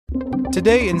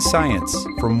Today in Science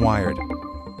from Wired.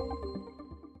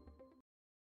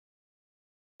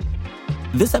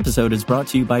 This episode is brought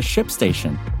to you by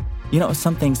ShipStation. You know,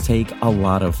 some things take a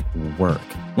lot of work,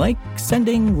 like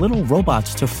sending little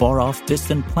robots to far-off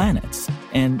distant planets.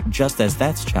 And just as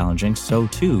that's challenging, so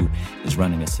too is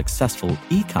running a successful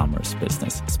e-commerce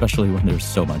business, especially when there's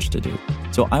so much to do.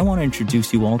 So I want to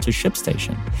introduce you all to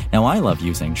ShipStation. Now, I love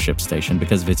using ShipStation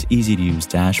because of its easy-to-use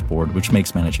dashboard, which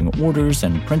makes managing orders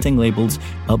and printing labels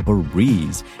a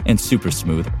breeze and super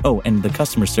smooth. Oh, and the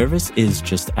customer service is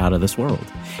just out of this world.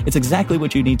 It's exactly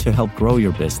what you need to help grow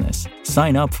your business.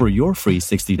 Sign up for your free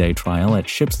 60-day trial at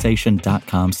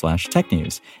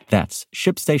shipstation.com/technews. That's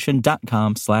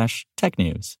shipstation.com/technews.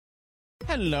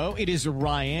 Hello, it is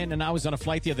Ryan, and I was on a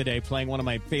flight the other day playing one of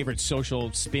my favorite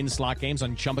social spin slot games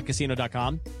on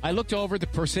ChumbaCasino.com. I looked over at the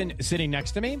person sitting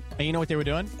next to me, and you know what they were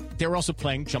doing? They were also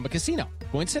playing Chumba Casino.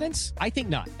 Coincidence? I think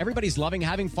not. Everybody's loving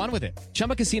having fun with it.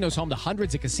 Chumba Casino is home to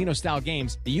hundreds of casino-style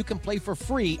games that you can play for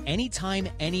free anytime,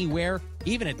 anywhere,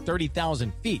 even at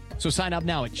 30,000 feet. So sign up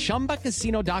now at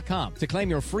ChumbaCasino.com to claim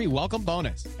your free welcome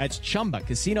bonus. That's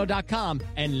ChumbaCasino.com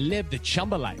and live the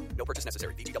Chumba life. No purchase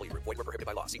necessary. VGW. Void where prohibited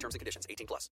by law. See terms and conditions.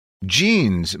 18+.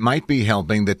 Genes might be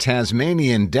helping the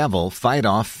Tasmanian devil fight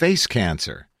off face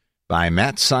cancer, by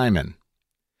Matt Simon.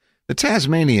 The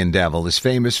Tasmanian devil is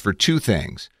famous for two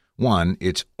things. One,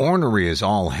 it's ornery as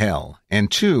all hell,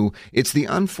 and two, it's the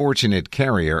unfortunate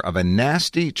carrier of a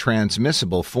nasty,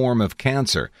 transmissible form of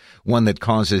cancer, one that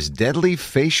causes deadly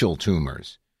facial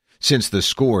tumors. Since the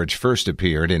scourge first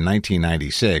appeared in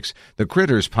 1996, the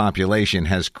critter's population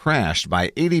has crashed by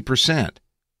 80%.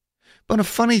 But a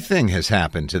funny thing has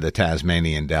happened to the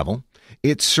Tasmanian devil.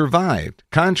 It's survived,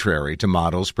 contrary to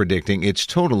models predicting its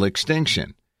total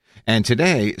extinction. And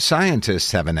today,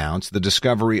 scientists have announced the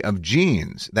discovery of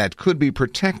genes that could be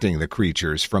protecting the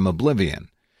creatures from oblivion.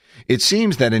 It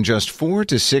seems that in just 4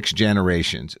 to 6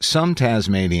 generations, some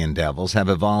Tasmanian devils have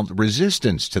evolved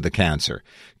resistance to the cancer,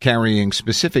 carrying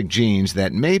specific genes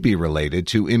that may be related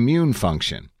to immune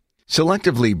function.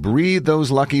 Selectively breed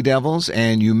those lucky devils,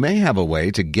 and you may have a way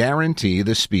to guarantee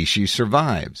the species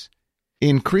survives.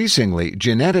 Increasingly,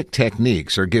 genetic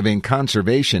techniques are giving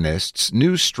conservationists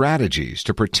new strategies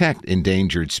to protect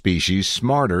endangered species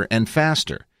smarter and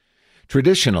faster.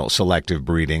 Traditional selective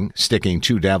breeding, sticking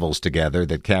two devils together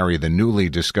that carry the newly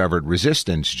discovered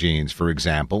resistance genes, for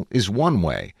example, is one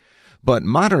way. But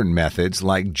modern methods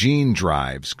like gene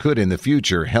drives could in the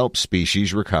future help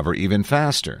species recover even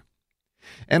faster.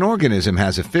 An organism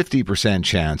has a 50%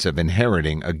 chance of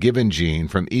inheriting a given gene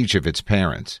from each of its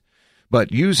parents.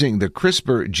 But using the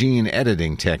CRISPR gene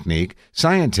editing technique,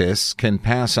 scientists can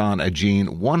pass on a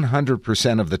gene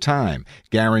 100% of the time,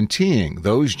 guaranteeing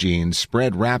those genes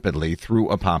spread rapidly through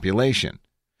a population.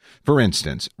 For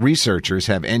instance, researchers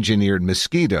have engineered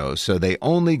mosquitoes so they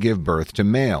only give birth to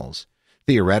males.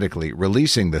 Theoretically,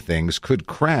 releasing the things could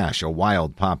crash a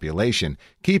wild population,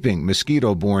 keeping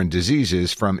mosquito-borne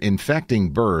diseases from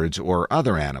infecting birds or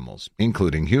other animals,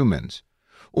 including humans.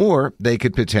 Or they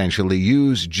could potentially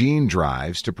use gene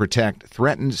drives to protect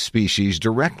threatened species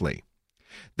directly.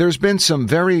 There's been some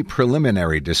very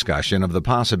preliminary discussion of the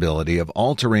possibility of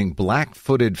altering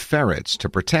black-footed ferrets to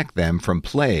protect them from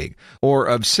plague, or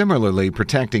of similarly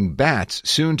protecting bats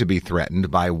soon to be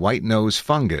threatened by white-nose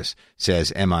fungus,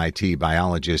 says MIT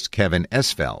biologist Kevin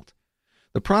Esvelt.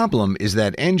 The problem is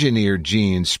that engineered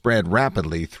genes spread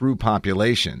rapidly through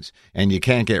populations, and you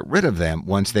can't get rid of them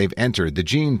once they've entered the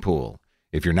gene pool.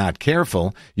 If you're not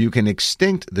careful, you can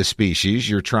extinct the species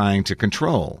you're trying to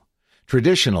control.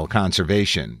 Traditional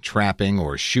conservation, trapping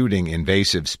or shooting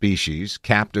invasive species,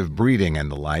 captive breeding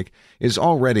and the like, is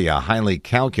already a highly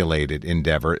calculated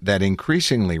endeavor that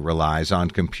increasingly relies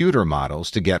on computer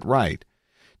models to get right.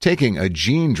 Taking a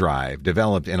gene drive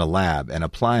developed in a lab and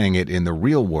applying it in the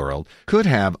real world could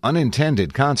have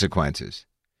unintended consequences.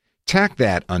 Tack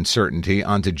that uncertainty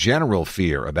onto general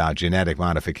fear about genetic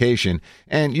modification,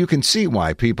 and you can see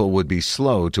why people would be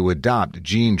slow to adopt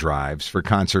gene drives for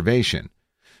conservation.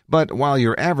 But while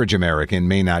your average American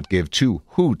may not give two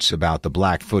hoots about the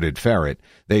black-footed ferret,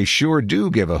 they sure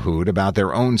do give a hoot about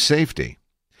their own safety.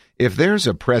 If there's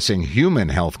a pressing human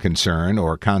health concern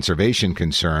or conservation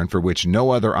concern for which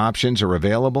no other options are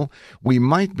available, we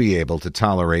might be able to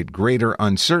tolerate greater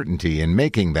uncertainty in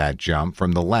making that jump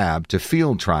from the lab to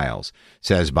field trials,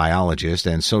 says biologist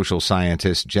and social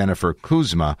scientist Jennifer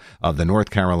Kuzma of the North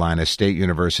Carolina State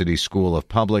University School of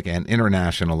Public and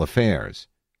International Affairs.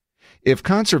 If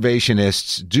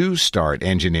conservationists do start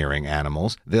engineering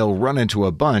animals, they'll run into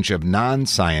a bunch of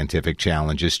non-scientific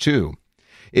challenges too.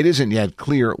 It isn't yet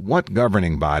clear what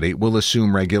governing body will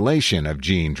assume regulation of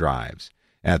gene drives.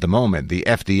 At the moment, the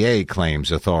FDA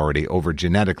claims authority over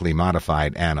genetically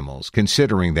modified animals,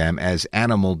 considering them as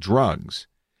animal drugs.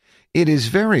 It is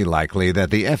very likely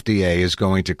that the FDA is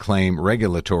going to claim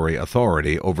regulatory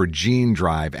authority over gene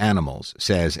drive animals,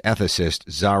 says ethicist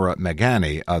Zara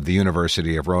Magani of the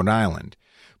University of Rhode Island.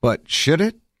 But should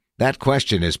it? That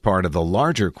question is part of the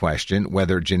larger question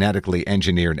whether genetically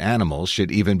engineered animals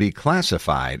should even be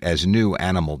classified as new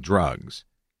animal drugs.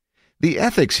 The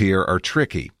ethics here are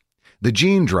tricky. The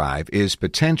gene drive is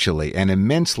potentially an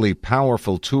immensely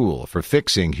powerful tool for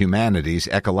fixing humanity's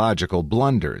ecological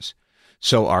blunders.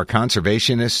 So are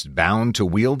conservationists bound to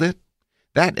wield it?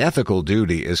 That ethical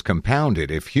duty is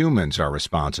compounded if humans are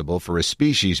responsible for a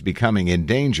species becoming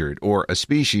endangered or a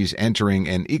species entering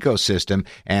an ecosystem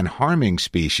and harming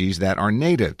species that are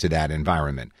native to that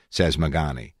environment, says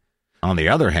Magani. On the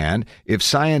other hand, if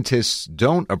scientists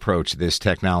don't approach this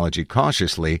technology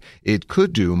cautiously, it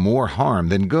could do more harm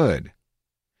than good.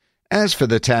 As for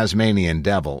the Tasmanian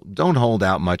devil, don't hold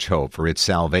out much hope for its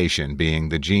salvation being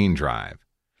the gene drive.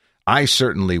 I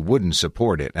certainly wouldn't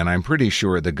support it, and I'm pretty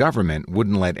sure the government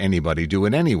wouldn't let anybody do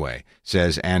it anyway,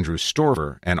 says Andrew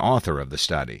Storver, an author of the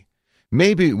study.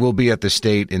 Maybe we'll be at the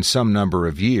state in some number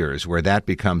of years where that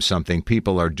becomes something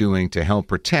people are doing to help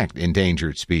protect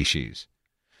endangered species.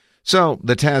 So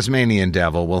the Tasmanian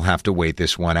devil will have to wait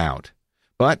this one out.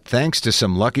 But thanks to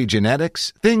some lucky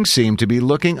genetics, things seem to be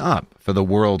looking up for the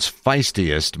world's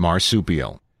feistiest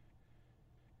marsupial.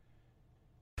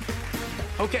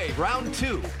 Okay, round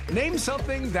two. Name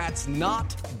something that's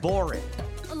not boring.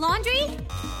 A laundry?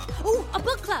 Ooh, a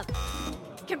book club.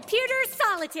 Computer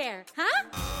solitaire, huh?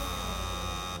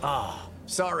 Ah,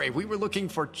 sorry, we were looking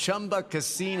for Chumba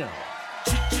Casino.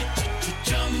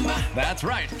 That's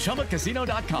right,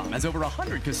 ChumbaCasino.com has over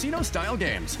 100 casino-style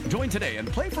games. Join today and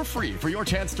play for free for your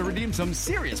chance to redeem some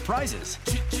serious prizes.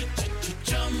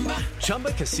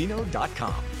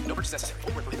 ChumbaCasino.com. No purchase necessary.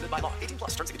 Void where prohibited by law.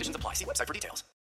 18+ terms and conditions apply. See website for details.